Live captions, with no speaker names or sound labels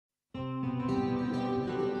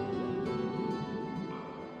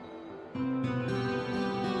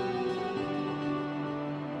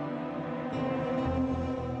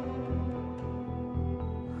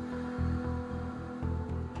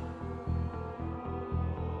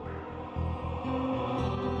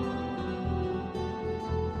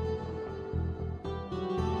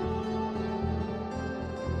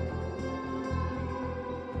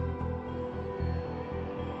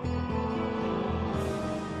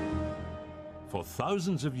For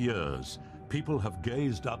thousands of years, people have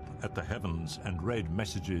gazed up at the heavens and read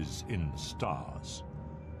messages in stars.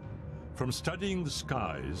 From studying the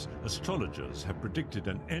skies, astrologers have predicted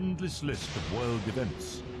an endless list of world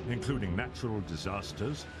events, including natural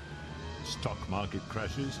disasters, stock market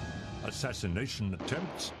crashes, assassination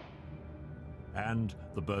attempts, and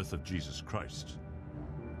the birth of Jesus Christ.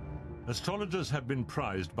 Astrologers have been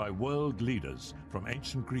prized by world leaders, from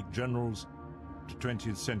ancient Greek generals to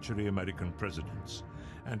 20th century American presidents,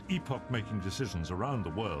 and epoch-making decisions around the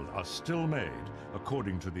world are still made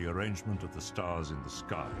according to the arrangement of the stars in the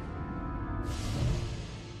sky.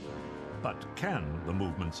 But can the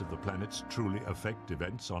movements of the planets truly affect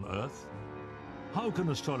events on Earth? How can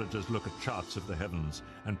astrologers look at charts of the heavens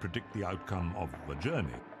and predict the outcome of a journey,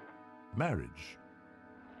 marriage,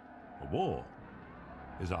 a war?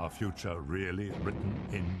 Is our future really written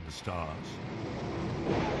in the stars?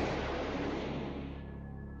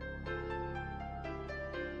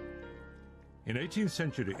 In 18th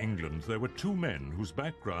century England, there were two men whose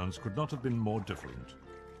backgrounds could not have been more different.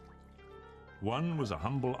 One was a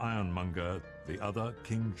humble ironmonger, the other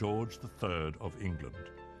King George III of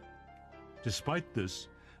England. Despite this,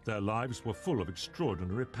 their lives were full of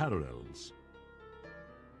extraordinary parallels.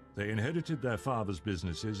 They inherited their father's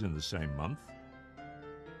businesses in the same month,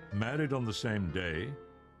 married on the same day,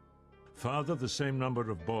 fathered the same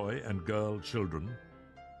number of boy and girl children,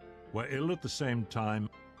 were ill at the same time,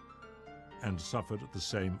 and suffered the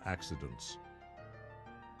same accidents.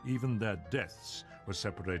 Even their deaths were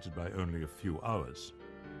separated by only a few hours.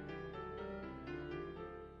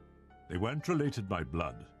 They weren't related by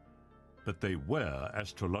blood, but they were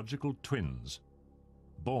astrological twins,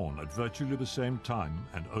 born at virtually the same time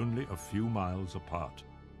and only a few miles apart,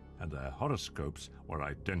 and their horoscopes were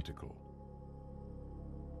identical.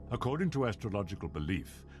 According to astrological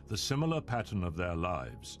belief, the similar pattern of their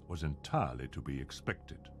lives was entirely to be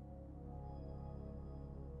expected.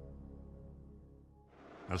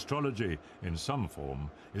 Astrology, in some form,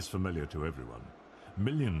 is familiar to everyone.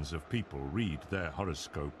 Millions of people read their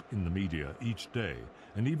horoscope in the media each day,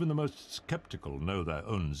 and even the most skeptical know their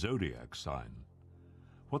own zodiac sign.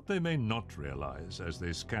 What they may not realize as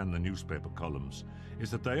they scan the newspaper columns is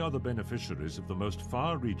that they are the beneficiaries of the most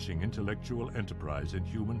far-reaching intellectual enterprise in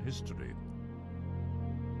human history.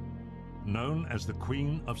 Known as the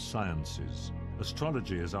Queen of Sciences,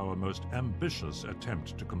 astrology is our most ambitious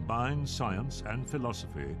attempt to combine science and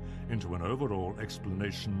philosophy into an overall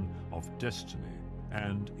explanation of destiny,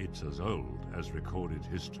 and it's as old as recorded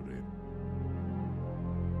history.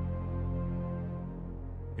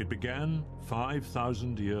 It began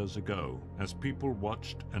 5,000 years ago as people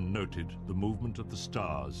watched and noted the movement of the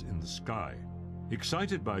stars in the sky.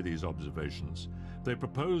 Excited by these observations, they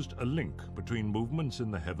proposed a link between movements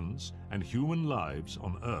in the heavens and human lives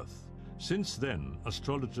on Earth. Since then,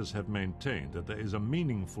 astrologers have maintained that there is a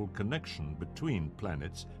meaningful connection between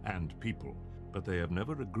planets and people, but they have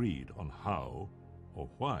never agreed on how or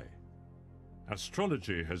why.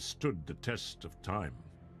 Astrology has stood the test of time.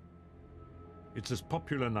 It's as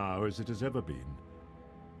popular now as it has ever been,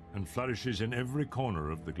 and flourishes in every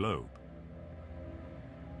corner of the globe.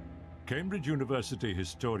 Cambridge University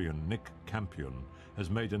historian Nick Campion has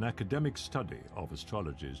made an academic study of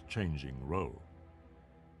astrology's changing role.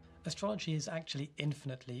 Astrology is actually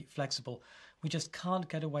infinitely flexible. We just can't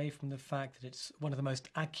get away from the fact that it's one of the most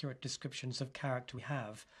accurate descriptions of character we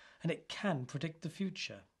have, and it can predict the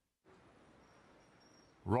future.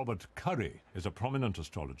 Robert Curry is a prominent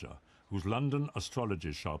astrologer whose London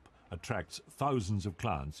astrology shop attracts thousands of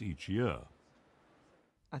clients each year.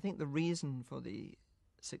 I think the reason for the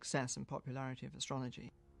success and popularity of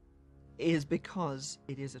astrology is because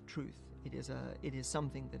it is a truth. It is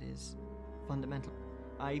something that is fundamental.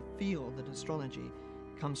 I feel that astrology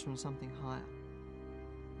comes from something higher.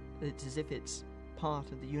 It's as if it's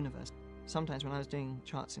part of the universe. Sometimes when I was doing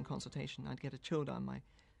charts in consultation, I'd get a chill down my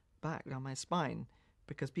back, down my spine,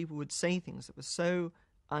 because people would say things that were so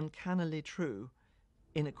uncannily true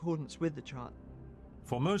in accordance with the chart.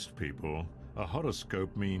 For most people, a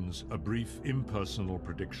horoscope means a brief impersonal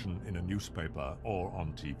prediction in a newspaper or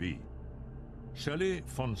on TV. Shelley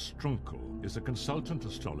von Strunkel is a consultant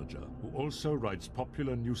astrologer who also writes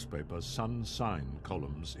popular newspaper sun sign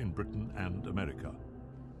columns in Britain and America.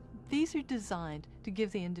 These are designed to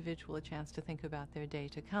give the individual a chance to think about their day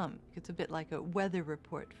to come. It's a bit like a weather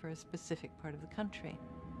report for a specific part of the country.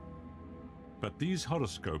 But these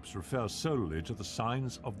horoscopes refer solely to the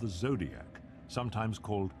signs of the zodiac, sometimes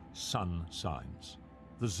called sun signs.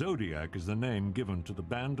 The zodiac is the name given to the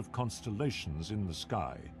band of constellations in the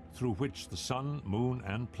sky, through which the sun, moon,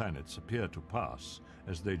 and planets appear to pass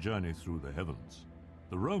as they journey through the heavens.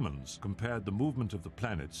 The Romans compared the movement of the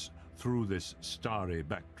planets through this starry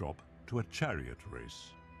backdrop to a chariot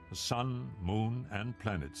race. The sun, moon, and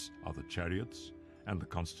planets are the chariots, and the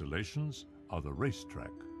constellations are the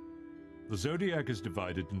racetrack. The zodiac is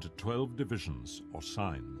divided into 12 divisions, or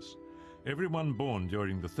signs. Everyone born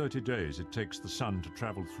during the 30 days it takes the sun to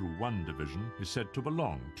travel through one division is said to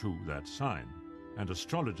belong to that sign, and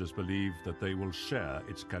astrologers believe that they will share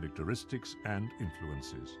its characteristics and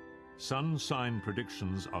influences. Sun sign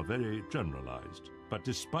predictions are very generalized, but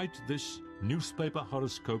despite this, newspaper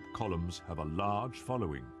horoscope columns have a large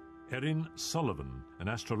following. Erin Sullivan, an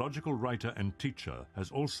astrological writer and teacher, has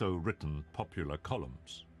also written popular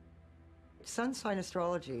columns. Sun sign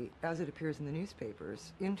astrology, as it appears in the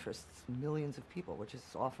newspapers, interests millions of people, which is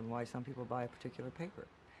often why some people buy a particular paper.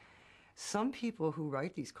 Some people who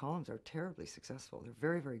write these columns are terribly successful. They're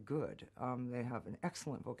very, very good. They have an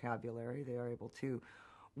excellent vocabulary. They are able to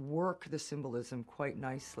work the symbolism quite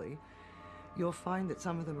nicely. You'll find that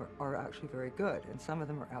some of them are actually very good, and some of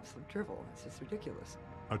them are absolute drivel. It's just ridiculous.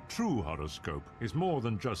 A true horoscope is more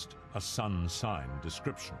than just a sun sign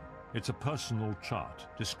description. It's a personal chart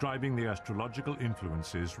describing the astrological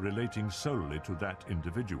influences relating solely to that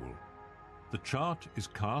individual. The chart is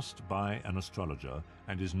cast by an astrologer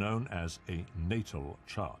and is known as a natal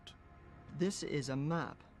chart. This is a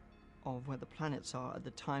map of where the planets are at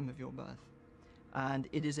the time of your birth, and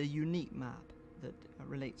it is a unique map that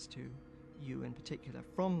relates to you in particular.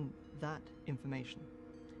 From that information,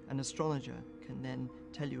 an astrologer can then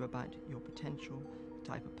tell you about your potential, the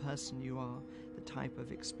type of person you are, the type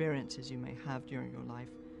of experiences you may have during your life,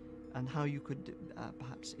 and how you could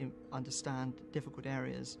perhaps understand difficult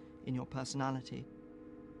areas in your personality.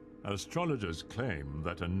 Astrologers claim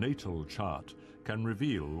that a natal chart can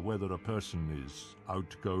reveal whether a person is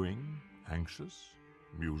outgoing, anxious,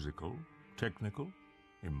 musical, technical,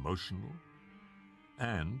 emotional,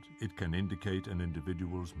 and it can indicate an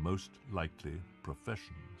individual's most likely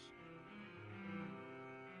professions.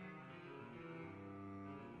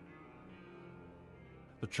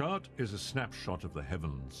 The chart is a snapshot of the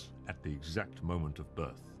heavens at the exact moment of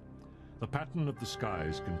birth. The pattern of the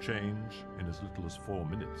skies can change in as little as 4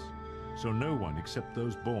 minutes, so no one except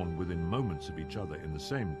those born within moments of each other in the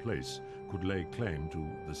same place could lay claim to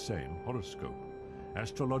the same horoscope.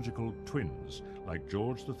 Astrological twins like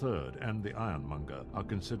George III and the Ironmonger are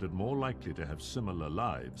considered more likely to have similar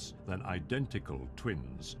lives than identical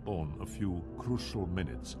twins born a few crucial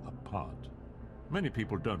minutes apart. Many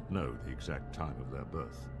people don't know the exact time of their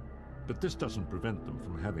birth, but this doesn't prevent them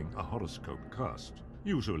from having a horoscope cast.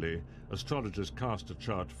 Usually, astrologers cast a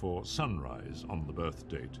chart for sunrise on the birth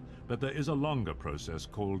date, but there is a longer process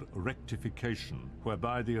called rectification,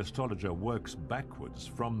 whereby the astrologer works backwards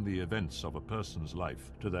from the events of a person's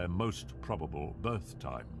life to their most probable birth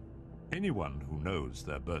time. Anyone who knows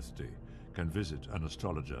their birthday can visit an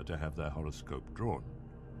astrologer to have their horoscope drawn.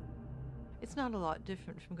 It's not a lot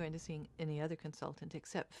different from going to seeing any other consultant,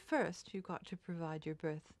 except first you've got to provide your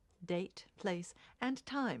birth date, place, and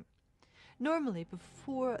time. Normally,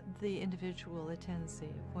 before the individual attends the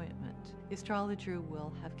appointment, the astrologer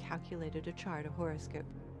will have calculated a chart, a horoscope.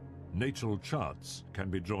 Natal charts can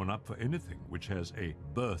be drawn up for anything which has a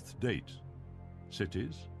birth date.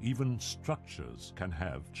 Cities, even structures, can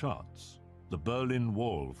have charts. The Berlin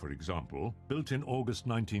Wall, for example, built in August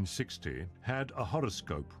 1960, had a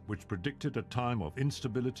horoscope which predicted a time of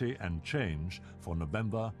instability and change for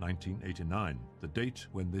November 1989, the date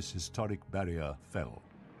when this historic barrier fell.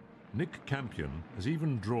 Nick Campion has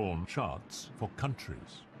even drawn charts for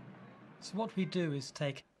countries. So what we do is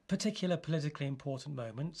take particular politically important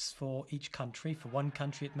moments for each country. For one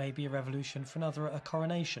country it may be a revolution, for another a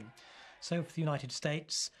coronation. So for the United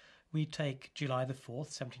States, we take July the 4th,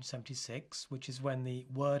 1776, which is when the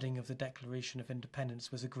wording of the Declaration of Independence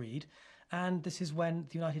was agreed, and this is when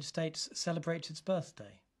the United States celebrates its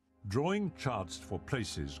birthday. Drawing charts for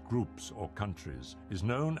places, groups, or countries is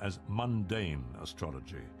known as mundane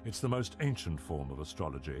astrology. It's the most ancient form of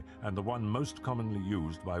astrology and the one most commonly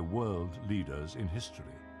used by world leaders in history.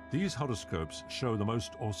 These horoscopes show the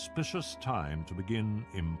most auspicious time to begin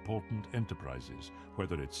important enterprises,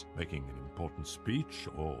 whether it's making an important speech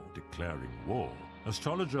or declaring war.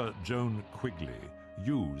 Astrologer Joan Quigley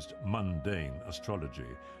used mundane astrology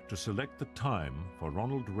to select the time for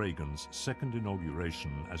Ronald Reagan's second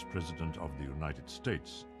inauguration as President of the United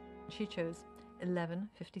States. She chose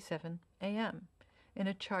 11:57 a.m. in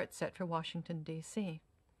a chart set for Washington, D.C.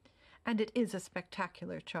 And it is a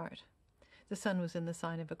spectacular chart. The sun was in the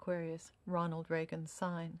sign of Aquarius, Ronald Reagan's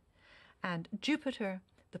sign, and Jupiter,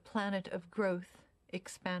 the planet of growth,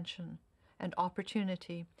 expansion, and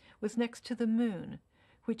opportunity, was next to the moon,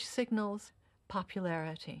 which signals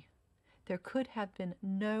popularity. There could have been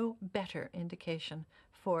no better indication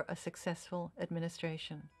for a successful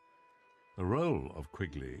administration. The role of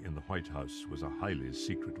Quigley in the White House was a highly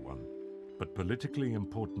secret one, but politically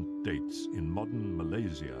important dates in modern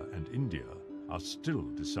Malaysia and India are still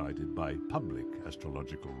decided by public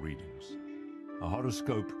astrological readings. A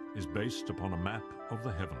horoscope is based upon a map of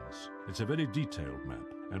the heavens. It's a very detailed map,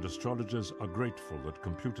 and astrologers are grateful that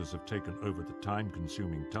computers have taken over the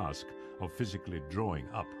time-consuming task of physically drawing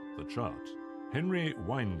up the chart. Henry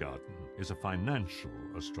Weingarten is a financial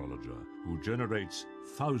astrologer who generates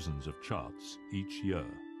thousands of charts each year.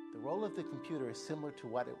 The role of the computer is similar to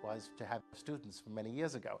what it was to have students from many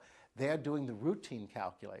years ago. They're doing the routine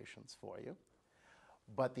calculations for you,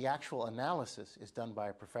 but the actual analysis is done by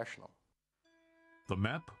a professional. The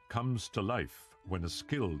map comes to life when a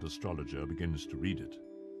skilled astrologer begins to read it.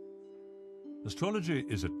 Astrology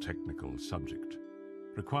is a technical subject,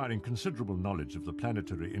 requiring considerable knowledge of the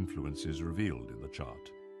planetary influences revealed in the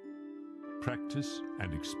chart. Practice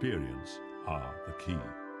and experience are the key.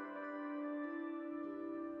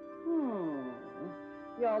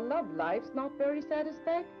 Your love life's not very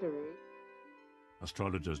satisfactory.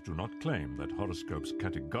 Astrologers do not claim that horoscopes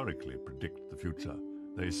categorically predict the future.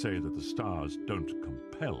 They say that the stars don't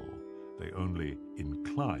compel, they only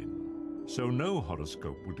incline. So no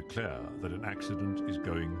horoscope would declare that an accident is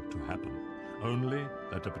going to happen, only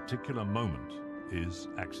that a particular moment is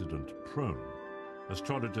accident-prone.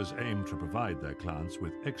 Astrologers aim to provide their clients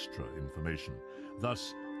with extra information,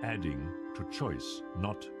 thus adding to choice,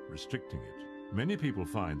 not restricting it. Many people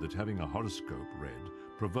find that having a horoscope read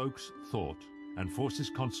provokes thought and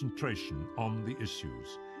forces concentration on the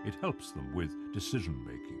issues. It helps them with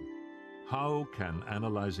decision-making. How can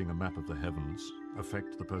analyzing a map of the heavens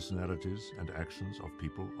affect the personalities and actions of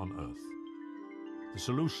people on Earth? The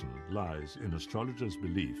solution lies in astrologers'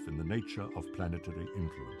 belief in the nature of planetary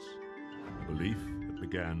influence, a belief that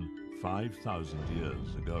began 5,000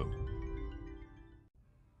 years ago.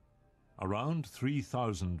 Around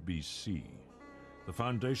 3000 BC, the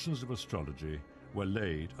foundations of astrology were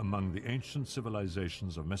laid among the ancient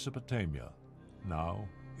civilizations of Mesopotamia, now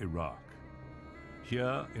Iraq.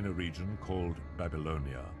 Here, in a region called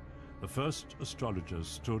Babylonia, the first astrologers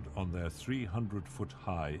stood on their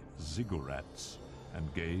 300-foot-high ziggurats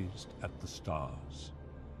and gazed at the stars.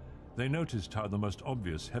 They noticed how the most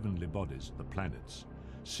obvious heavenly bodies, the planets,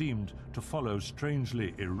 seemed to follow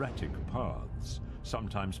strangely erratic paths,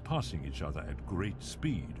 sometimes passing each other at great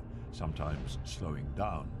speed, sometimes slowing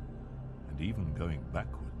down, and even going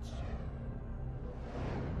backwards.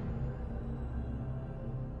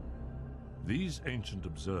 These ancient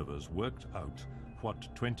observers worked out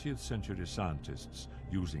what 20th century scientists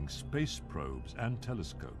using space probes and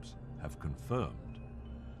telescopes have confirmed,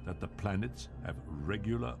 that the planets have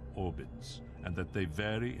regular orbits and that they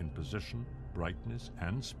vary in position, brightness,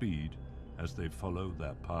 and speed as they follow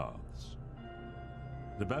their paths.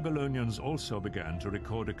 The Babylonians also began to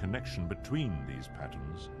record a connection between these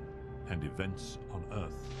patterns and events on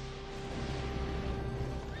Earth.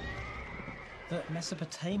 The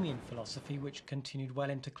Mesopotamian philosophy, which continued well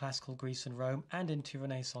into classical Greece and Rome and into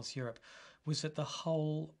Renaissance Europe, was that the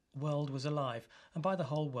whole world was alive. And by the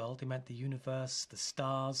whole world, they meant the universe, the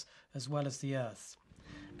stars, as well as the Earth.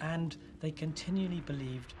 And they continually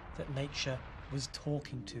believed that nature was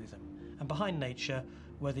talking to them. And behind nature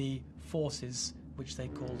were the forces which they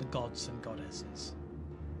call the gods and goddesses.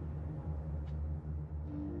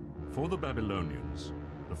 For the Babylonians,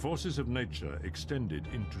 the forces of nature extended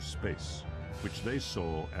into space, which they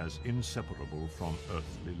saw as inseparable from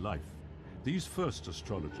earthly life. These first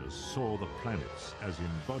astrologers saw the planets as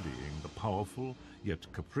embodying the powerful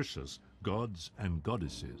yet capricious gods and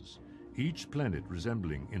goddesses, each planet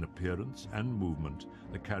resembling in appearance and movement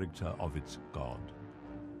the character of its god.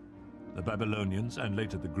 The Babylonians, and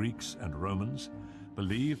later the Greeks and Romans,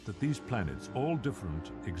 believed that these planets, all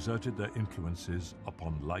different, exerted their influences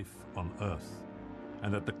upon life on Earth,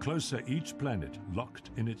 and that the closer each planet locked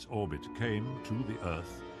in its orbit came to the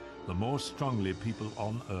Earth, the more strongly people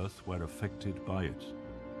on Earth were affected by it.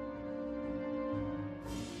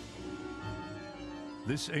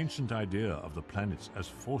 This ancient idea of the planets as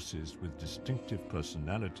forces with distinctive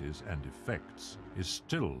personalities and effects is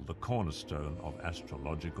still the cornerstone of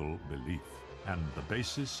astrological belief, and the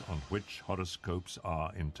basis on which horoscopes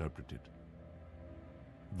are interpreted.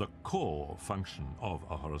 The core function of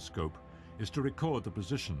a horoscope is to record the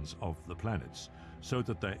positions of the planets so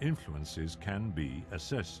that their influences can be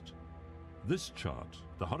assessed. This chart,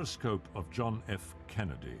 the horoscope of John F.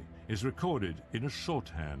 Kennedy, is recorded in a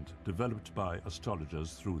shorthand developed by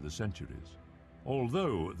astrologers through the centuries.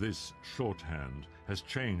 Although this shorthand has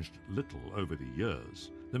changed little over the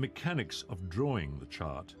years, the mechanics of drawing the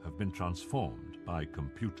chart have been transformed by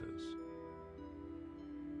computers.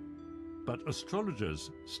 But astrologers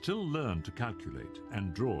still learn to calculate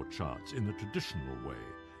and draw charts in the traditional way,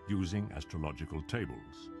 using astrological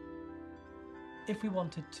tables. If we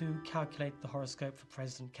wanted to calculate the horoscope for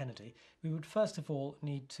President Kennedy, we would first of all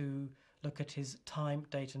need to look at his time,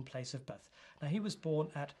 date and place of birth. Now, he was born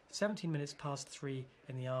at 17 minutes past 3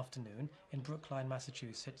 in the afternoon in Brookline,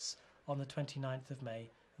 Massachusetts on the 29th of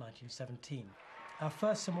May 1917. Our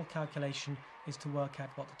first simple calculation is to work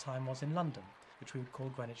out what the time was in London, which we would call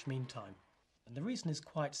Greenwich Mean Time. And the reason is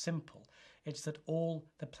quite simple. It's that all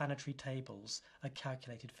the planetary tables are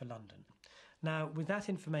calculated for London. Now, with that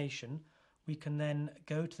information, we can then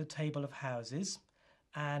go to the table of houses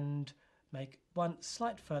and make one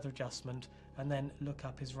slight further adjustment and then look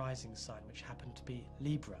up his rising sign, which happened to be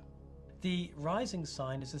Libra. The rising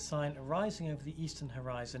sign is a sign rising over the eastern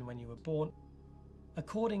horizon when you were born.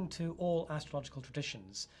 According to all astrological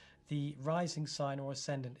traditions, the rising sign or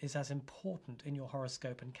ascendant is as important in your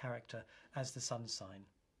horoscope and character as the sun sign.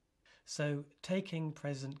 So, taking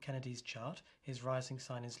President Kennedy's chart, his rising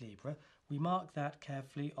sign is Libra, we mark that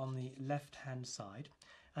carefully on the left-hand side,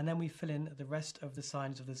 and then we fill in the rest of the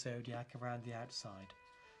signs of the zodiac around the outside,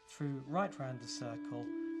 through right round the circle,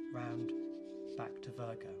 round back to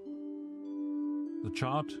Virgo. The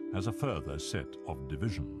chart has a further set of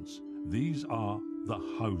divisions. These are the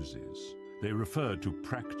houses. They refer to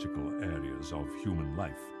practical areas of human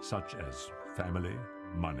life, such as family,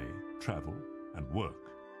 money, travel, and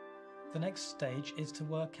work. The next stage is to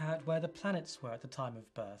work out where the planets were at the time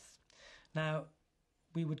of birth. Now,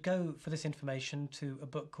 we would go for this information to a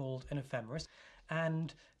book called An Ephemeris,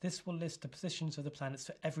 and this will list the positions of the planets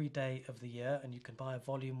for every day of the year, and you can buy a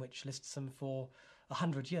volume which lists them for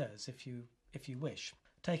 100 years if you wish.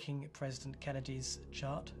 Taking President Kennedy's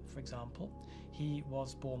chart, for example, he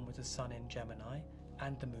was born with the sun in Gemini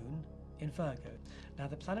and the moon in Virgo. Now,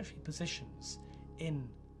 the planetary positions in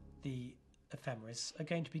the Ephemeris are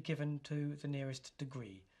going to be given to the nearest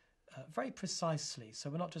degree, very precisely. So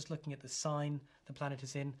we're not just looking at the sign the planet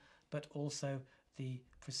is in, but also the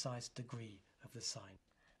precise degree of the sign.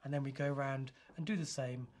 And then we go around and do the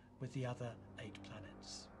same with the other 8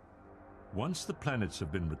 planets. Once the planets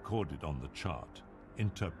have been recorded on the chart,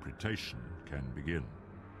 interpretation can begin.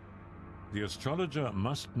 The astrologer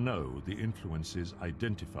must know the influences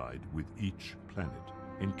identified with each planet.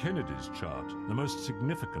 In Kennedy's chart, the most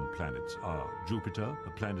significant planets are Jupiter,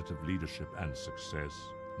 the planet of leadership and success,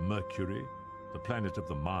 Mercury, the planet of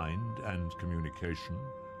the mind and communication,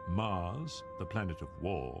 Mars, the planet of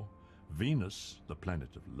war, Venus, the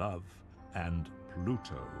planet of love, and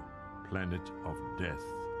Pluto, planet of death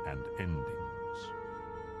and endings.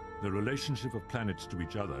 The relationship of planets to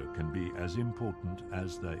each other can be as important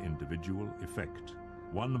as their individual effect.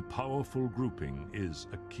 One powerful grouping is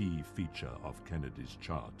a key feature of Kennedy's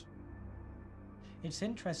chart. It's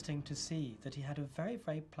interesting to see that he had a very,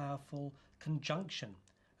 very powerful conjunction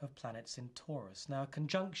of planets in Taurus. Now, a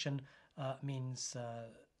conjunction means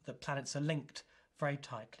that planets are linked very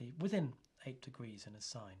tightly within 8 degrees in a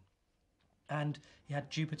sign. And he had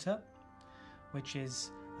Jupiter, which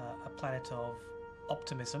is a planet of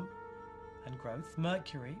optimism and growth.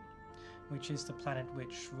 Mercury, which is the planet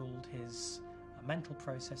which ruled his mental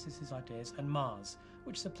processes, his ideas, and Mars,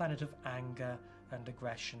 which is a planet of anger and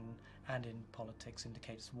aggression, and in politics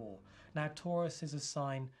indicates war. Now, Taurus is a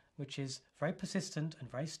sign which is very persistent and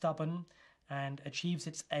very stubborn and achieves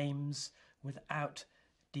its aims without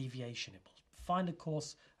deviation. It will find a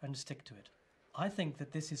course and stick to it. I think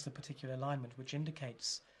that this is the particular alignment which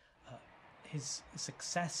indicates his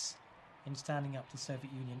success in standing up to the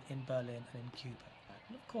Soviet Union in Berlin and in Cuba.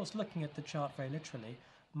 And of course, looking at the chart very literally,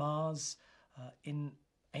 Mars in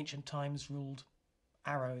ancient times ruled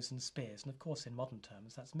arrows and spears, and of course in modern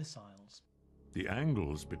terms that's missiles. The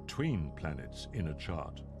angles between planets in a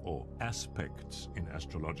chart, or aspects in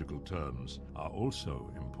astrological terms, are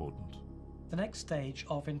also important. The next stage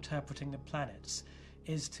of interpreting the planets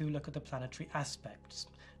is to look at the planetary aspects.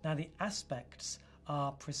 Now, the aspects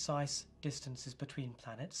are precise distances between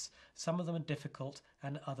planets. Some of them are difficult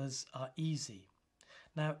and others are easy.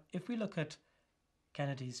 Now, if we look at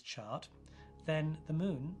Kennedy's chart, then the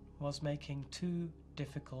moon was making 2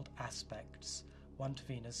 difficult aspects, one to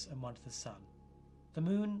Venus and one to the sun. The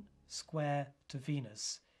moon square to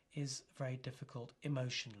Venus is very difficult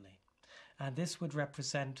emotionally, and this would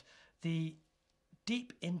represent the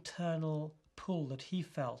deep internal pull that he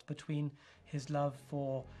felt between his love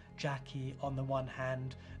for Jackie on the one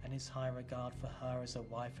hand and his high regard for her as a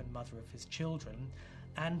wife and mother of his children,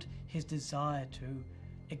 and his desire to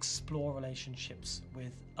explore relationships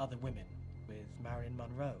with other women, with Marilyn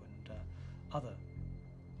Monroe and other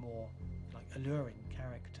more alluring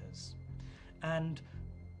characters. And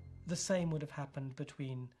the same would have happened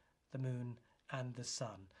between the moon and the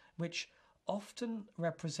sun, which often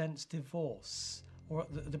represents divorce or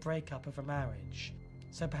the breakup of a marriage.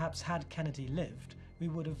 So perhaps had Kennedy lived, we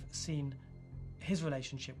would have seen his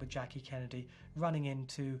relationship with Jackie Kennedy running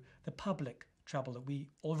into the public trouble that we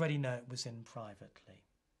already know it was in privately.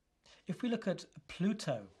 If we look at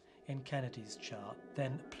Pluto in Kennedy's chart,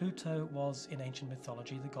 then Pluto was in ancient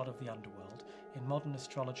mythology the god of the underworld. In modern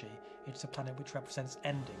astrology, it's a planet which represents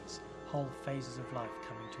endings, whole phases of life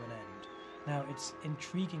coming to an end. Now, it's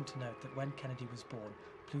intriguing to note that when Kennedy was born,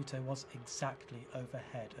 Pluto was exactly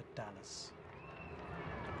overhead at Dallas.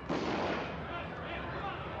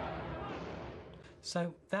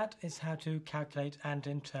 So that is how to calculate and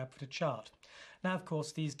interpret a chart. Now, of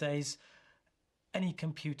course, these days, any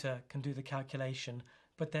computer can do the calculation,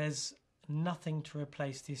 but there's nothing to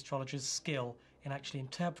replace the astrologer's skill in actually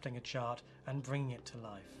interpreting a chart and bringing it to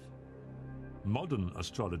life. Modern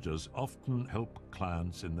astrologers often help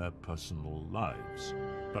clients in their personal lives,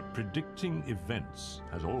 but predicting events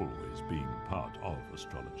has always been part of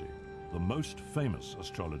astrology. The most famous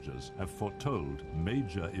astrologers have foretold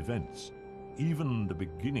major events, even the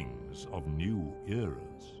beginnings of new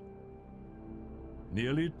eras.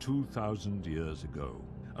 Nearly 2,000 years ago,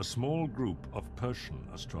 a small group of Persian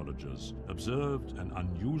astrologers observed an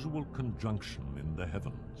unusual conjunction in the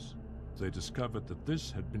heavens. They discovered that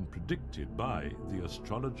this had been predicted by the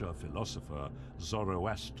astrologer-philosopher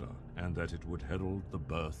Zoroaster, and that it would herald the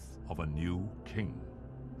birth of a new king.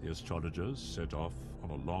 The astrologers set off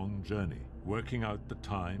on a long journey, working out the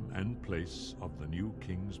time and place of the new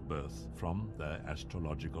king's birth from their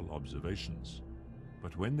astrological observations.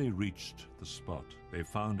 But when they reached the spot, they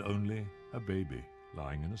found only a baby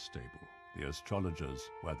lying in a stable. The astrologers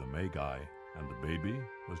were the Magi, and the baby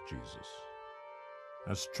was Jesus.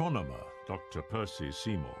 Astronomer Dr. Percy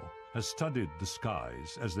Seymour has studied the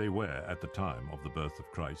skies as they were at the time of the birth of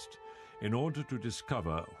Christ in order to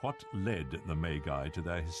discover what led the Magi to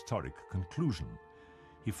their historic conclusion.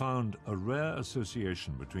 He found a rare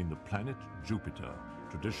association between the planet Jupiter,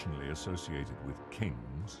 traditionally associated with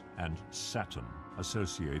kings, and Saturn,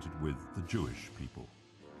 associated with the Jewish people.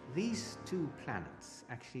 These two planets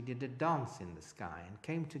actually did a dance in the sky and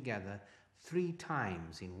came together 3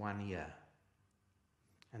 times in 1 year.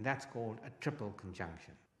 And that's called a triple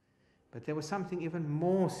conjunction. But there was something even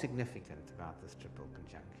more significant about this triple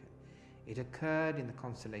conjunction. It occurred in the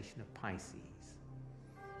constellation of Pisces.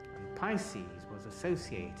 And Pisces was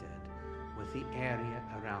associated with the area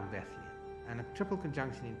around Bethlehem. And a triple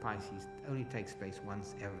conjunction in Pisces only takes place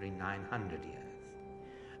once every 900 years.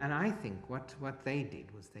 And I think what they did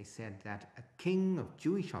was they said that a king of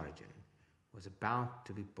Jewish origin was about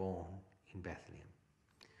to be born in Bethlehem.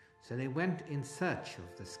 So they went in search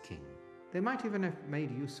of this king. They might even have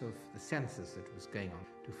made use of the census that was going on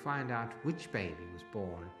to find out which baby was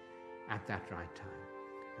born at that right time.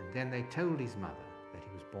 And then they told his mother that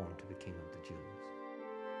he was born to be king of the Jews.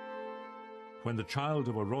 When the child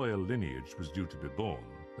of a royal lineage was due to be born,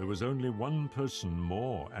 there was only one person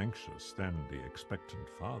more anxious than the expectant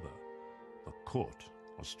father, the court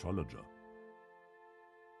astrologer.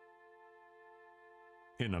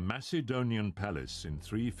 In a Macedonian palace in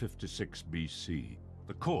 356 BC,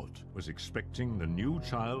 the court was expecting the new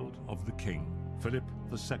child of the king, Philip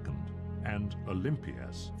II, and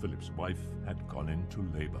Olympias, Philip's wife, had gone into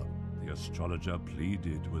labor. The astrologer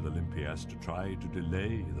pleaded with Olympias to try to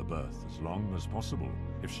delay the birth as long as possible.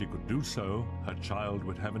 If she could do so, her child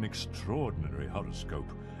would have an extraordinary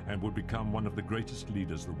horoscope and would become one of the greatest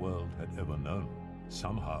leaders the world had ever known.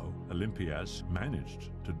 Somehow, Olympias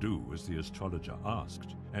managed to do as the astrologer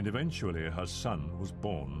asked, and eventually her son was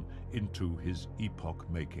born into his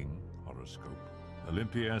epoch-making horoscope.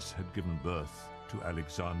 Olympias had given birth to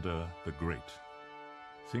Alexander the Great.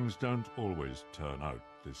 Things don't always turn out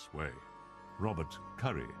this way. Robert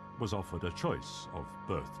Curry was offered a choice of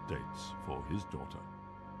birth dates for his daughter.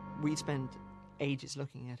 We spent ages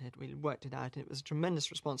looking at it. We worked it out, and it was a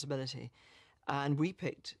tremendous responsibility. And we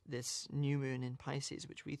picked this new moon in Pisces,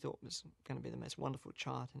 which we thought was going to be the most wonderful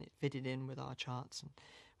chart, and it fitted in with our charts, and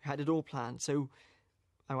we had it all planned. So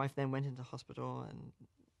my wife then went into hospital, and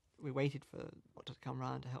we waited for the doctor to come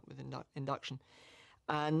round to help with induction,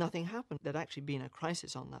 and nothing happened. There'd actually been a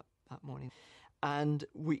crisis on that morning, and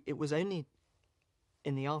it was only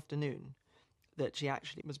in the afternoon that she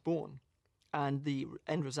actually was born. And the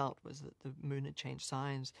end result was that the moon had changed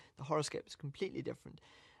signs. The horoscope was completely different.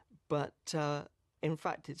 But In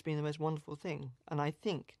fact, it's been the most wonderful thing. And I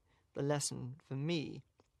think the lesson for me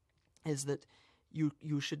is that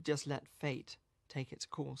you should just let fate take its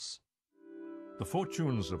course. The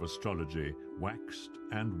fortunes of astrology waxed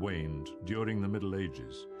and waned during the Middle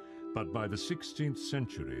Ages, but by the 16th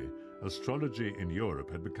century, astrology in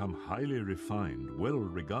Europe had become highly refined, well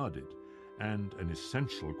regarded, and an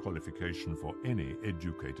essential qualification for any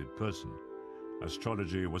educated person.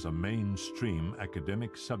 Astrology was a mainstream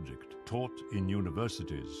academic subject taught in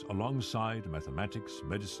universities alongside mathematics,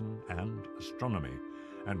 medicine, and astronomy,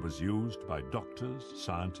 and was used by doctors,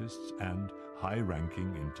 scientists, and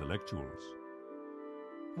high-ranking intellectuals.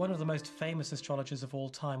 One of the most famous astrologers of all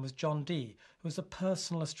time was John Dee, who was a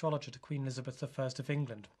personal astrologer to Queen Elizabeth I of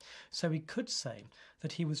England. So we could say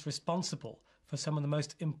that he was responsible for some of the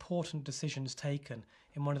most important decisions taken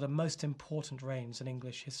in one of the most important reigns in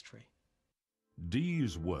English history.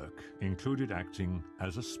 Dee's work included acting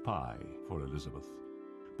as a spy for Elizabeth.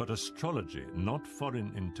 But astrology, not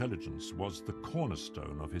foreign intelligence, was the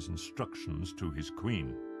cornerstone of his instructions to his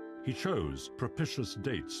queen. He chose propitious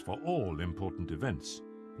dates for all important events.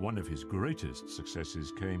 One of his greatest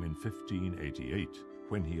successes came in 1588,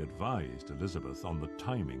 when he advised Elizabeth on the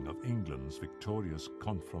timing of England's victorious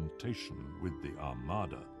confrontation with the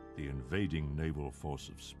Armada, the invading naval force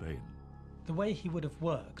of Spain. The way he would have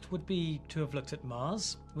worked would be to have looked at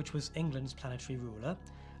Mars, which was England's planetary ruler,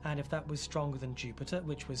 and if that was stronger than Jupiter,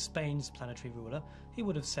 which was Spain's planetary ruler, he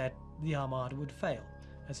would have said the Armada would fail,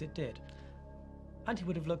 as it did. And he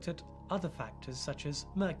would have looked at other factors, such as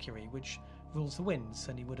Mercury, which rules the winds,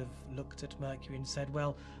 and he would have looked at Mercury and said,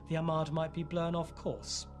 well, the Armada might be blown off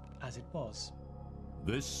course, as it was.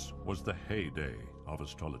 This was the heyday of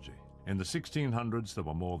astrology. In the 1600s, there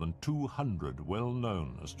were more than 200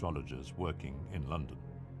 well-known astrologers working in London.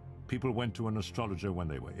 People went to an astrologer when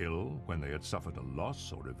they were ill, when they had suffered a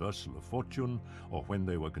loss or reversal of fortune, or when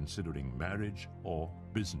they were considering marriage or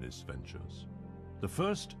business ventures. The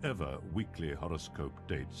first ever weekly horoscope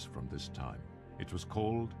dates from this time. It was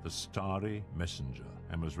called The Starry Messenger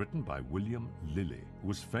and was written by William Lilly, who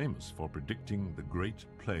was famous for predicting the Great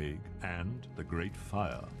Plague and the Great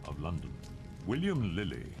Fire of London. William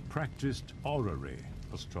Lilly practiced horary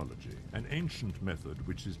astrology, an ancient method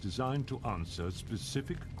which is designed to answer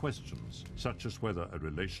specific questions, such as whether a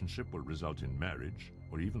relationship will result in marriage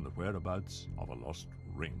or even the whereabouts of a lost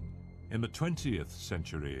ring. In the 20th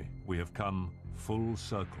century, we have come full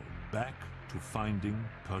circle, back to finding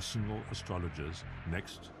personal astrologers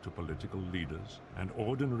next to political leaders and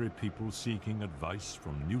ordinary people seeking advice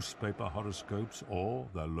from newspaper horoscopes or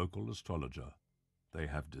their local astrologer. They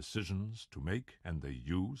have decisions to make, and they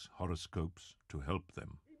use horoscopes to help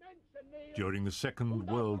them. During the Second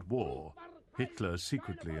World War, Hitler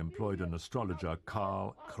secretly employed an astrologer,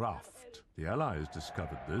 Karl Kraft. The Allies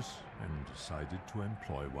discovered this and decided to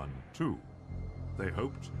employ one too. They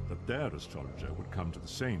hoped that their astrologer would come to the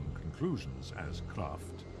same conclusions as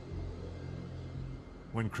Kraft.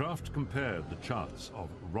 When Kraft compared the charts of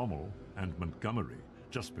Rommel and Montgomery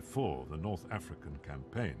just before the North African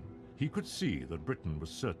campaign, he could see that Britain was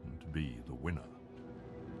certain to be the winner.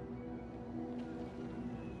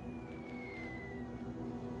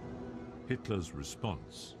 Hitler's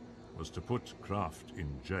response was to put Kraft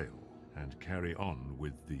in jail and carry on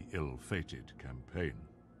with the ill-fated campaign.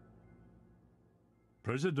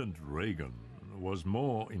 President Reagan was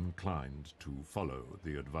more inclined to follow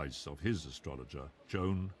the advice of his astrologer,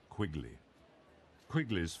 Joan Quigley.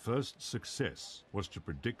 Quigley's first success was to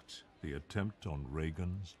predict the attempt on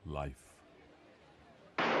Reagan's life.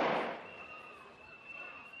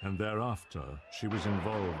 And thereafter, she was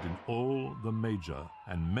involved in all the major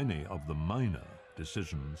and many of the minor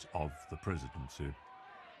decisions of the presidency.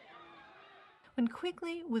 When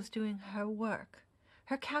Quigley was doing her work,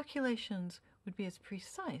 her calculations would be as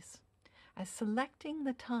precise as selecting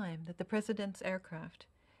the time that the president's aircraft,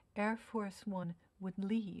 Air Force One, would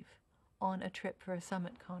leave on a trip for a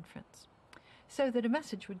summit conference, so that a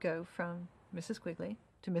message would go from Mrs. Quigley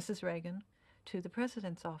to Mrs. Reagan to the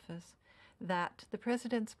president's office that the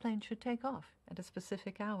president's plane should take off at a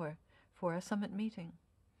specific hour for a summit meeting.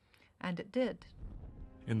 And it did.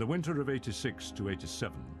 In the winter of 86 to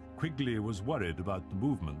 87, Quigley was worried about the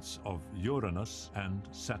movements of Uranus and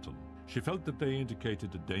Saturn. She felt that they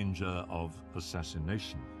indicated a danger of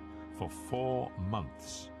assassination. For 4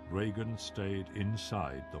 months, Reagan stayed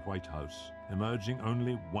inside the White House, emerging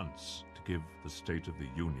only once to give the State of the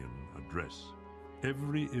Union address.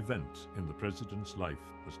 Every event in the president's life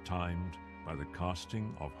was timed by the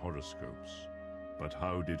casting of horoscopes. But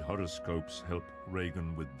how did horoscopes help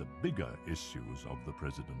Reagan with the bigger issues of the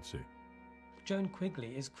presidency? Joan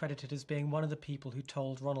Quigley is credited as being one of the people who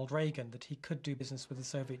told Ronald Reagan that he could do business with the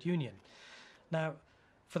Soviet Union. Now,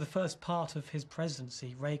 for the first part of his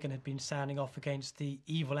presidency, Reagan had been sounding off against the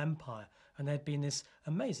evil empire, and there'd been this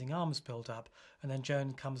amazing arms build-up. And then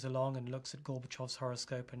Joan comes along and looks at Gorbachev's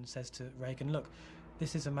horoscope and says to Reagan, look,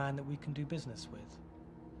 this is a man that we can do business with.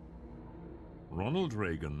 Ronald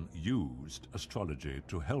Reagan used astrology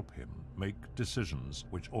to help him make decisions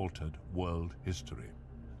which altered world history.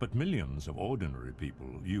 But millions of ordinary people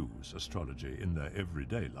use astrology in their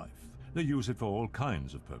everyday life. They use it for all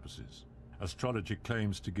kinds of purposes. Astrology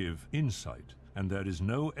claims to give insight, and there is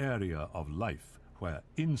no area of life where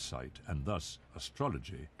insight, and thus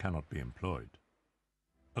astrology, cannot be employed.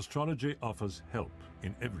 Astrology offers help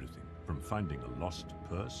in everything, from finding a lost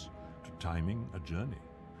purse to timing a journey.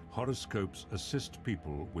 Horoscopes assist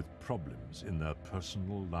people with problems in their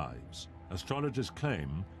personal lives. Astrologers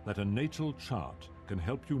claim that a natal chart can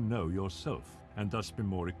help you know yourself and thus be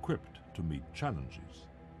more equipped to meet challenges.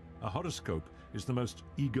 A horoscope is the most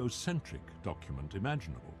egocentric document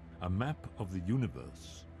imaginable, a map of the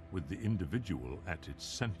universe with the individual at its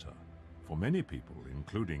center. For many people,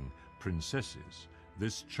 including princesses,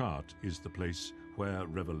 this chart is the place where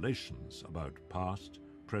revelations about past,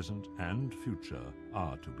 present, and future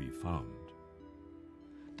are to be found.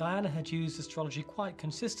 Diana had used astrology quite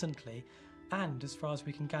consistently and, as far as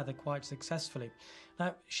we can gather, quite successfully.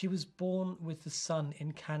 Now, she was born with the sun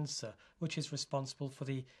in Cancer, which is responsible for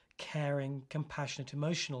the caring, compassionate,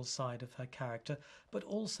 emotional side of her character, but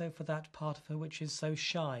also for that part of her which is so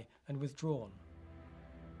shy and withdrawn.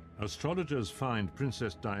 Astrologers find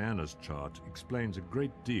Princess Diana's chart explains a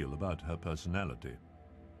great deal about her personality.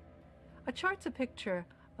 A chart's a picture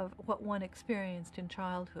of what one experienced in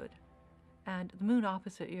childhood, and the moon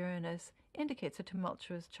opposite Uranus indicates a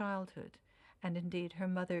tumultuous childhood. And indeed, her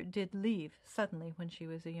mother did leave suddenly when she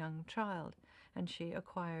was a young child, and she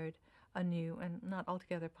acquired a new and not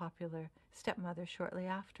altogether popular stepmother shortly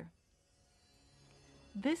after.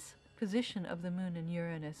 This position of the moon in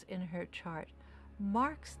Uranus in her chart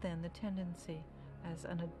marks then the tendency as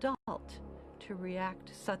an adult to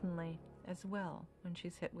react suddenly as well when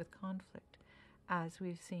she's hit with conflict, as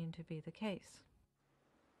we've seen to be the case.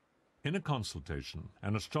 In a consultation,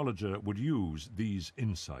 an astrologer would use these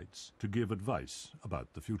insights to give advice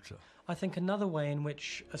about the future. I think another way in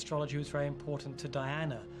which astrology was very important to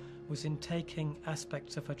Diana was in taking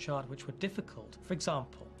aspects of her chart which were difficult. For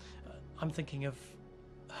example, I'm thinking of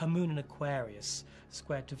her moon in Aquarius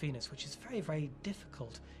squared to Venus, which is very, very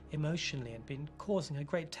difficult emotionally and been causing her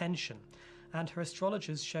great tension. And her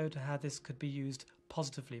astrologers showed her how this could be used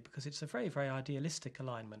positively because it's a very, very idealistic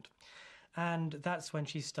alignment. And that's when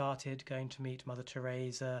she started going to meet Mother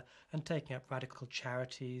Teresa and taking up radical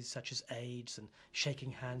charities such as AIDS and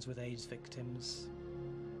shaking hands with AIDS victims.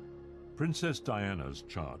 Princess Diana's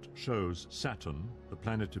chart shows Saturn, the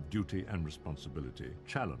planet of duty and responsibility,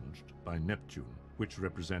 challenged by Neptune, which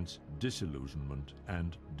represents disillusionment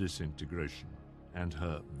and disintegration. And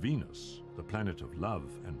her Venus, the planet of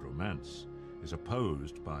love and romance, is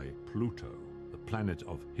opposed by Pluto, the planet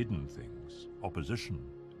of hidden things, opposition,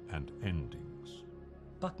 and endings.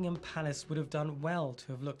 Buckingham Palace would have done well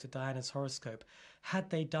to have looked at Diana's horoscope. Had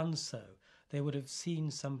they done so, they would have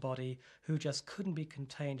seen somebody who just couldn't be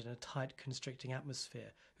contained in a tight, constricting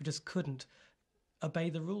atmosphere, who just couldn't obey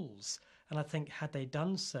the rules. And I think had they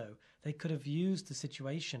done so, they could have used the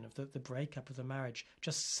situation of the breakup of the marriage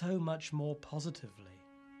just so much more positively.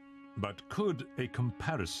 But could a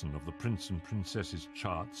comparison of the prince and princess's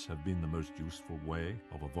charts have been the most useful way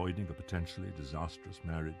of avoiding a potentially disastrous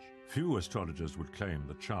marriage? Few astrologers would claim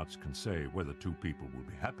that charts can say whether two people will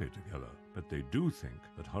be happy together, but they do think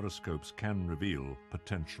that horoscopes can reveal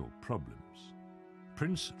potential problems.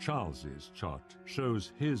 Prince Charles's chart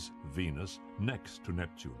shows his Venus next to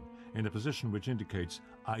Neptune in a position which indicates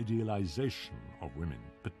idealization of women,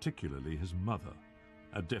 particularly his mother,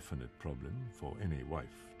 a definite problem for any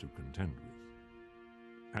wife to contend with.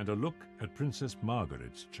 And a look at Princess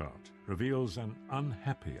Margaret's chart reveals an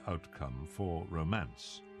unhappy outcome for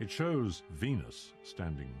romance. It shows Venus,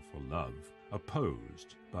 standing for love,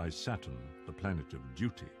 opposed by Saturn, the planet of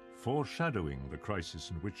duty, foreshadowing the crisis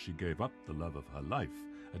in which she gave up the love of her life,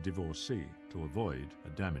 a divorcee, to avoid a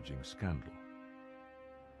damaging scandal.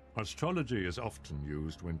 Astrology is often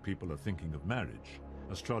used when people are thinking of marriage.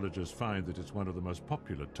 Astrologers find that it's one of the most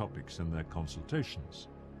popular topics in their consultations.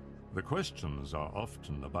 The questions are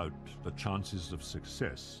often about the chances of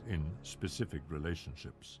success in specific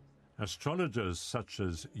relationships. Astrologers such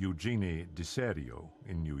as Eugenie Di Serio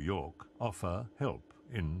in New York offer help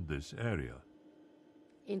in this area.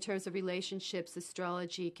 In terms of relationships,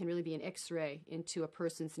 astrology can really be an X-ray into a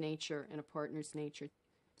person's nature and a partner's nature.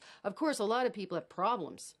 Of course, a lot of people have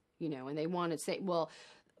problems, you know, and they want to say, well,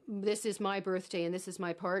 this is my birthday and this is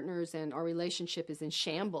my partner's and our relationship is in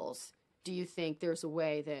shambles. Do you think there's a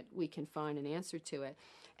way that we can find an answer to it?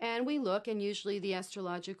 And we look, and usually the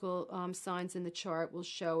astrological signs in the chart will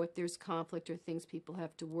show if there's conflict or things people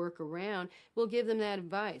have to work around. We'll give them that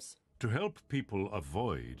advice. To help people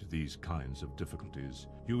avoid these kinds of difficulties,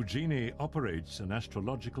 Eugenie operates an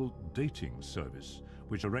astrological dating service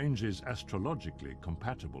which arranges astrologically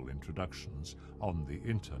compatible introductions on the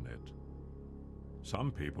internet.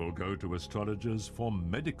 Some people go to astrologers for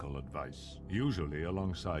medical advice, usually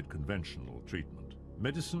alongside conventional treatment.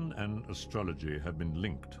 Medicine and astrology have been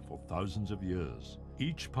linked for thousands of years.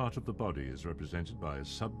 Each part of the body is represented by a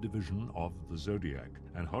subdivision of the zodiac,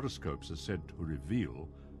 and horoscopes are said to reveal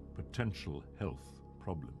potential health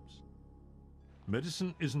problems.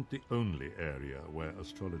 Medicine isn't the only area where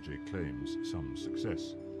astrology claims some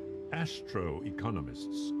success.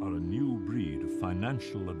 Astro-economists are a new breed of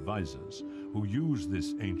financial advisors who use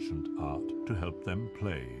this ancient art to help them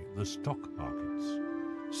play the stock markets.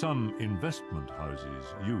 Some investment houses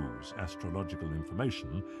use astrological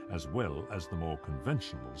information as well as the more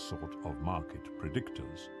conventional sort of market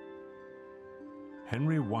predictors.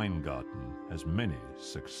 Henry Weingarten has many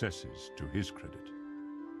successes to his credit.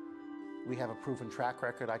 We have a proven track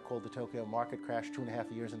record. I called the Tokyo market crash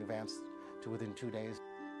 2.5 years in advance to within 2 days.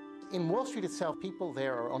 In Wall Street itself, people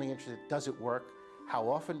there are only interested, does it work? How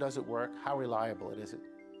often does it work? How reliable is it?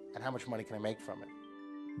 And how much money can I make from it?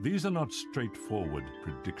 These are not straightforward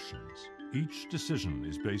predictions. Each decision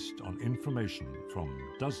is based on information from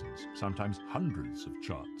dozens, sometimes hundreds of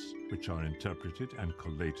charts, which are interpreted and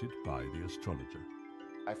collated by the astrologer.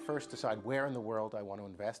 I first decide where in the world I want to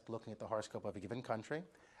invest, looking at the horoscope of a given country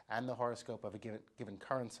and the horoscope of a given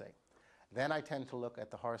currency. Then I tend to look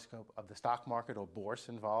at the horoscope of the stock market or bourse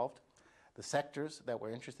involved, the sectors that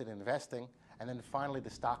we're interested in investing, and then finally the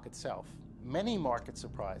stock itself. Many market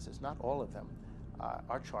surprises, not all of them,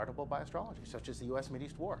 are chartable by astrology, such as the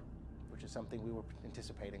US-Mideast War, which is something we were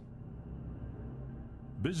anticipating.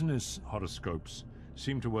 Business horoscopes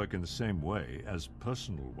seem to work in the same way as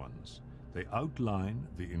personal ones. They outline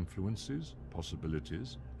the influences,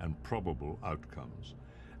 possibilities, and probable outcomes,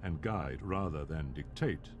 and guide rather than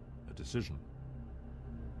dictate a decision.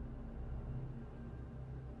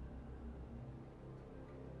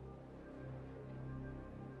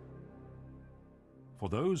 For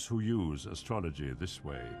those who use astrology this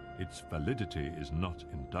way, its validity is not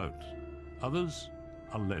in doubt. Others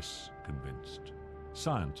are less convinced.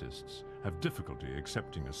 Scientists have difficulty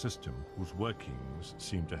accepting a system whose workings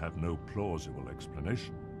seem to have no plausible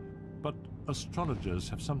explanation. But astrologers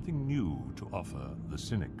have something new to offer the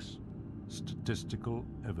cynics: statistical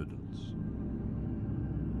evidence.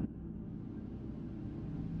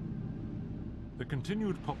 The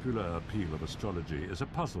continued popular appeal of astrology is a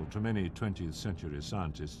puzzle to many 20th century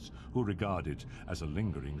scientists who regard it as a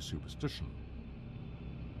lingering superstition.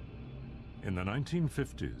 In the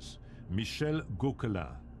 1950s, Michel Gauquelin,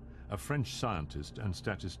 a French scientist and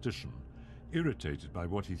statistician, irritated by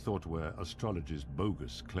what he thought were astrology's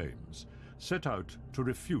bogus claims, set out to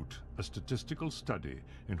refute a statistical study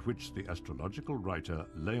in which the astrological writer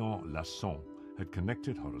Léon Lasson had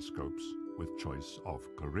connected horoscopes with choice of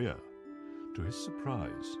career. To his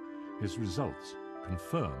surprise, his results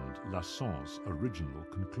confirmed Lasson's original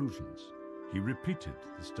conclusions. He repeated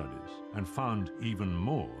the studies and found even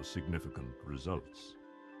more significant results.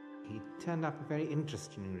 He turned up a very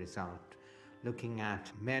interesting result, looking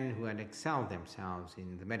at men who had excelled themselves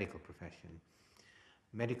in the medical profession,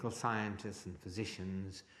 medical scientists and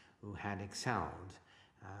physicians who had excelled,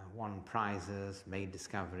 won prizes, made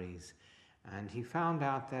discoveries, and he found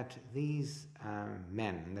out that these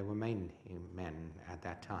men, they were mainly men at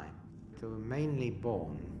that time, they were mainly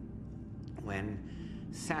born when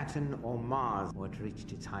Saturn or Mars had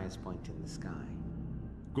reached its highest point in the sky.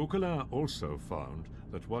 Gauquelin also found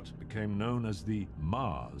that what became known as the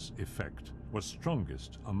Mars effect was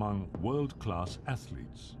strongest among world-class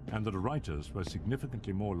athletes, and that writers were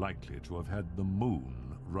significantly more likely to have had the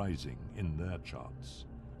moon rising in their charts.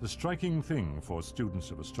 The striking thing for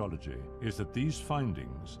students of astrology is that these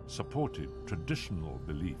findings supported traditional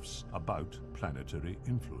beliefs about planetary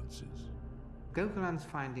influences. Gauquelin's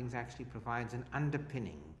findings actually provides an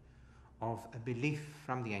underpinning of a belief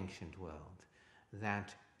from the ancient world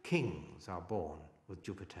that kings are born with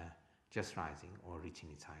Jupiter just rising or reaching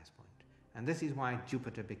its highest point. And this is why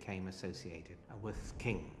Jupiter became associated with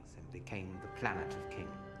kings and became the planet of kings.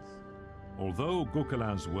 Although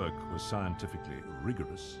Gauquelin's work was scientifically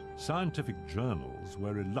rigorous, scientific journals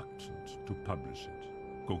were reluctant to publish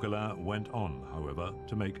it. Gauquelin went on, however,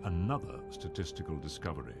 to make another statistical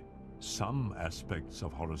discovery. Some aspects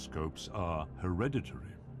of horoscopes are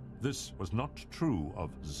hereditary. This was not true of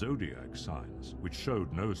zodiac signs, which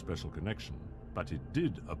showed no special connection, but it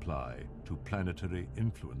did apply to planetary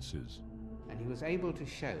influences. And he was able to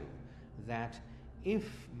show that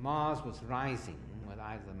if Mars was rising, whether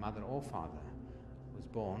either the mother or father was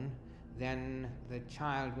born, then the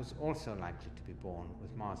child was also likely to be born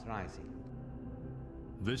with Mars rising.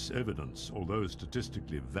 This evidence, although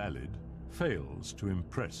statistically valid, fails to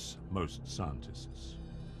impress most scientists.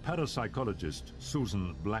 Parapsychologist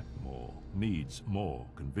Susan Blackmore needs more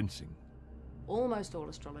convincing. Almost all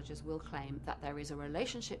astrologers will claim that there is a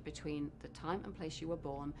relationship between the time and place you were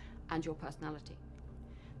born and your personality.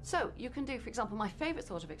 So you can do, for example, my favorite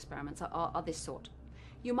sort of experiments are this sort.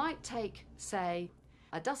 You might take, say,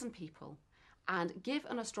 a dozen people and give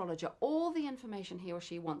an astrologer all the information he or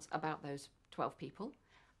she wants about those 12 people,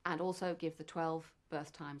 and also give the 12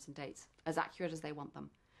 birth times and dates as accurate as they want them,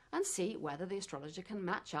 and see whether the astrologer can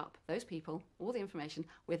match up those people, all the information,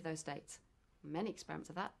 with those dates. Many experiments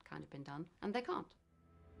of that kind have been done, and they can't.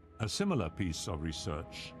 A similar piece of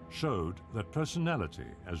research showed that personality,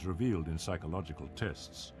 as revealed in psychological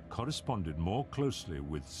tests, corresponded more closely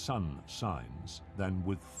with sun signs than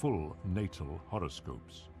with full natal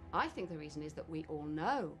horoscopes. I think the reason is that we all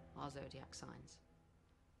know our zodiac signs.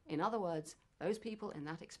 In other words, those people in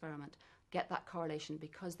that experiment get that correlation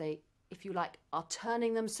because they, if you like, are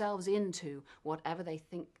turning themselves into whatever they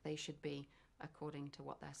think they should be according to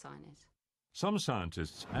what their sign is. Some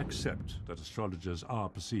scientists accept that astrologers are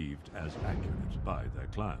perceived as accurate by their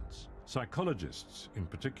clients. Psychologists, in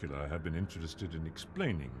particular, have been interested in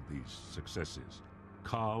explaining these successes.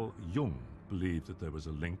 Carl Jung believed that there was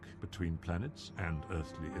a link between planets and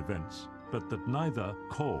earthly events, but that neither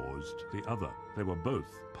caused the other. They were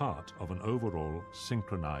both part of an overall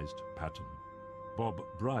synchronized pattern. Bob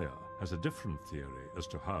Breyer has a different theory as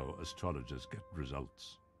to how astrologers get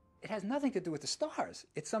results. It has nothing to do with the stars.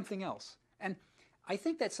 It's something else. And I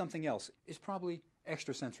think that something else is probably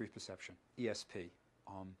extrasensory perception, ESP.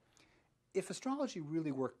 If astrology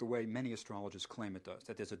really worked the way many astrologers claim it does,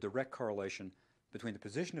 that there's a direct correlation between the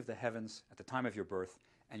position of the heavens at the time of your birth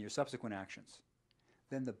and your subsequent actions,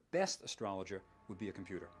 then the best astrologer would be a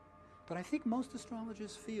computer. But I think most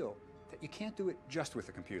astrologers feel that you can't do it just with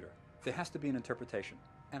a computer. There has to be an interpretation.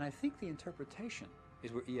 And I think the interpretation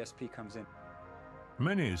is where ESP comes in.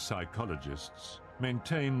 Many psychologists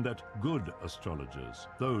maintain that good astrologers,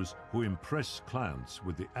 those who impress clients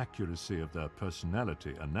with the accuracy of their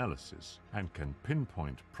personality analysis and can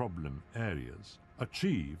pinpoint problem areas,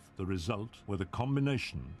 achieve the result with a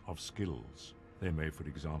combination of skills. They may, for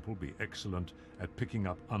example, be excellent at picking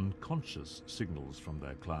up unconscious signals from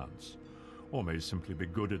their clients, or may simply be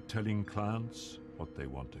good at telling clients what they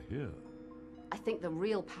want to hear. I think the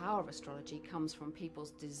real power of astrology comes from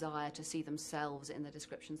people's desire to see themselves in the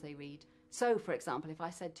descriptions they read. So, for example, if I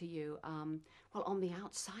said to you, well, on the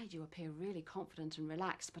outside you appear really confident and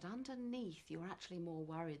relaxed, but underneath you're actually more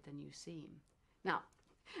worried than you seem. Now,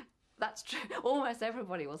 that's true. Almost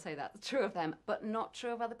everybody will say that's true of them, but not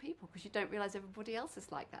true of other people, because you don't realize everybody else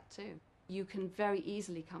is like that too. You can very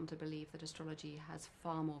easily come to believe that astrology has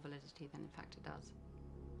far more validity than in fact it does.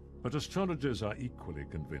 But astrologers are equally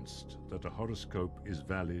convinced that a horoscope is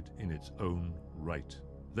valid in its own right.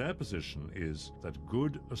 Their position is that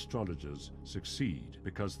good astrologers succeed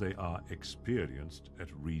because they are experienced at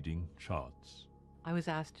reading charts. I was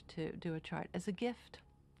asked to do a chart as a gift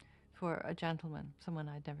for a gentleman, someone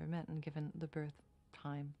I'd never met, and given the birth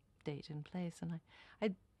time, date, and place. And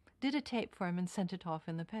I did a tape for him and sent it off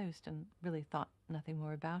in the post and really thought nothing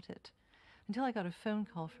more about it until I got a phone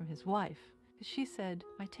call from his wife. She said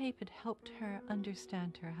my tape had helped her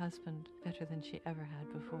understand her husband better than she ever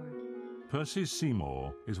had before. Percy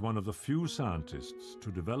Seymour is one of the few scientists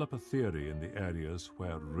to develop a theory in the areas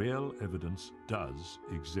where real evidence does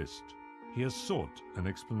exist. He has sought an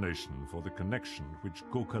explanation for the connection which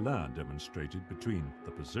Gauquelin demonstrated between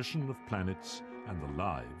the position of planets and the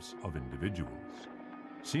lives of individuals.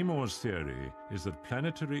 Seymour's theory is that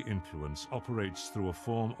planetary influence operates through a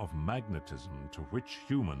form of magnetism to which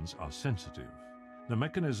humans are sensitive. The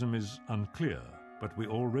mechanism is unclear, but we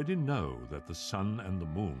already know that the sun and the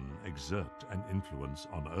moon exert an influence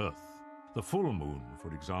on Earth. The full moon,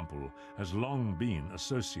 for example, has long been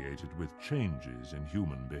associated with changes in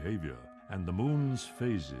human behavior, and the moon's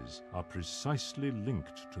phases are precisely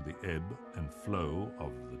linked to the ebb and flow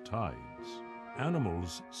of the tides.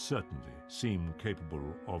 Animals certainly seem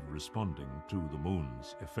capable of responding to the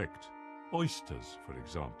moon's effect. Oysters, for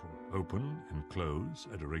example, open and close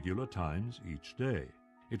at irregular times each day.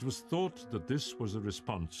 It was thought that this was a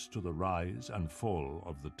response to the rise and fall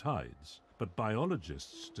of the tides, but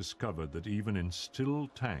biologists discovered that even in still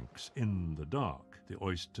tanks in the dark, the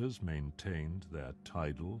oysters maintained their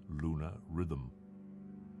tidal lunar rhythm.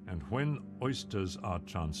 And when oysters are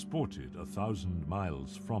transported 1,000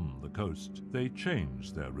 miles from the coast, they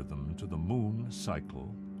change their rhythm to the moon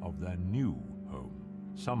cycle of their new home.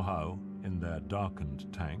 Somehow, in their darkened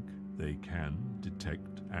tank, they can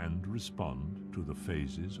detect and respond to the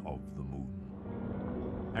phases of the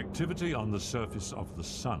moon. Activity on the surface of the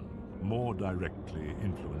sun more directly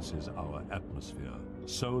influences our atmosphere.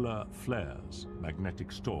 Solar flares,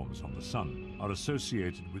 magnetic storms on the sun, are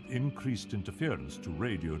associated with increased interference to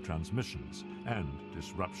radio transmissions and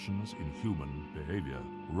disruptions in human behavior.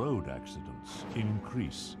 Road accidents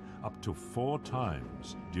increase up to 4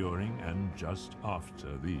 times during and just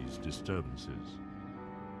after these disturbances.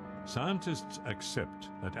 Scientists accept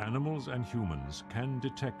that animals and humans can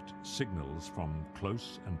detect signals from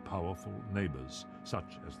close and powerful neighbors,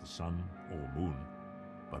 such as the sun or moon.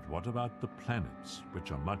 But what about the planets,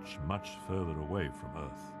 which are much, much further away from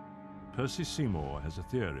Earth? Percy Seymour has a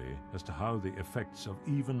theory as to how the effects of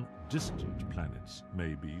even distant planets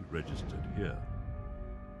may be registered here.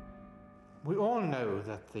 We all know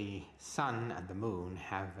that the sun and the moon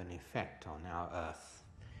have an effect on our Earth.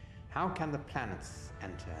 How can the planets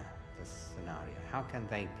enter this scenario? How can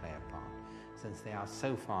they play a part, since they are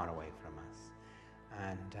so far away from us?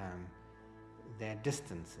 And their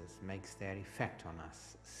distances makes their effect on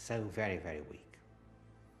us so very, very weak.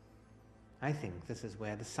 I think this is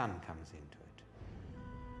where the sun comes into it.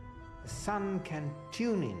 The sun can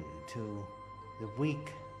tune in to the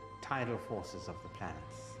weak tidal forces of the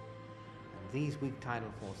planets. And these weak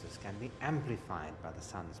tidal forces can be amplified by the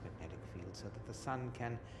sun's magnetic field so that the sun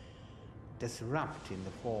can disrupt in the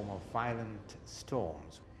form of violent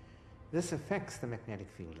storms. This affects the magnetic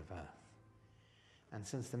field of Earth. And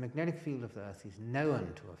since the magnetic field of the Earth is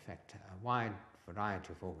known to affect a wide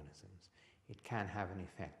variety of organisms, it can have an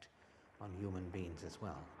effect on human beings as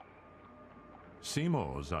well.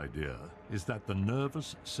 Seymour's idea is that the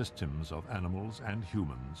nervous systems of animals and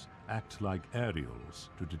humans act like aerials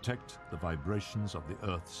to detect the vibrations of the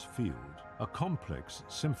Earth's field, a complex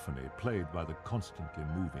symphony played by the constantly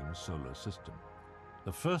moving solar system.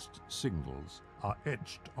 The first signals are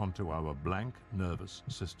etched onto our blank nervous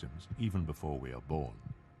systems even before we are born.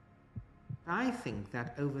 I think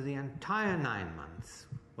that over the entire 9 months,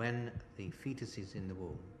 when the fetus is in the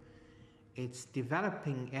womb, its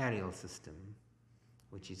developing aerial system,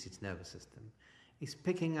 which is its nervous system, is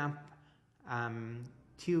picking up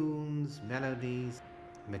tunes, melodies,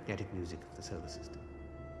 magnetic music of the solar system.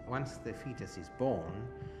 Once the fetus is born,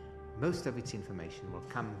 most of its information will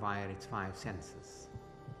come via its 5 senses.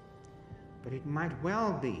 But it might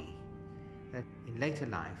well be that in later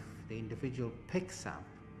life the individual picks up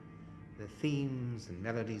the themes and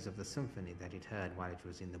melodies of the symphony that it heard while it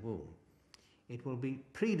was in the womb. It will be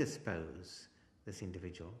predispose this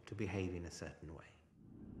individual to behave in a certain way.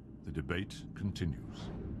 The debate continues.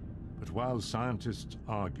 But while scientists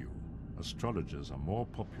argue, astrologers are more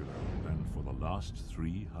popular than for the last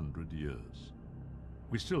 300 years.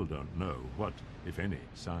 We still don't know what, if any,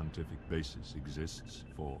 scientific basis exists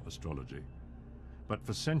for astrology. But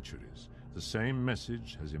for centuries, the same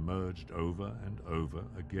message has emerged over and over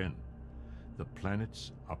again. The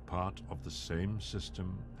planets are part of the same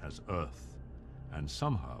system as Earth, and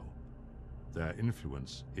somehow their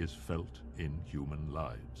influence is felt in human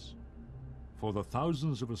lives. For the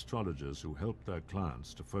thousands of astrologers who help their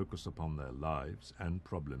clients to focus upon their lives and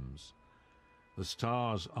problems, the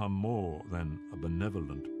stars are more than a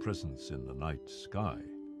benevolent presence in the night sky.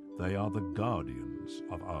 They are the guardians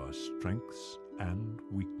of our strengths and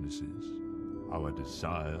weaknesses, our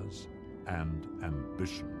desires and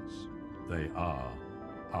ambitions. They are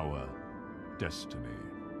our destiny.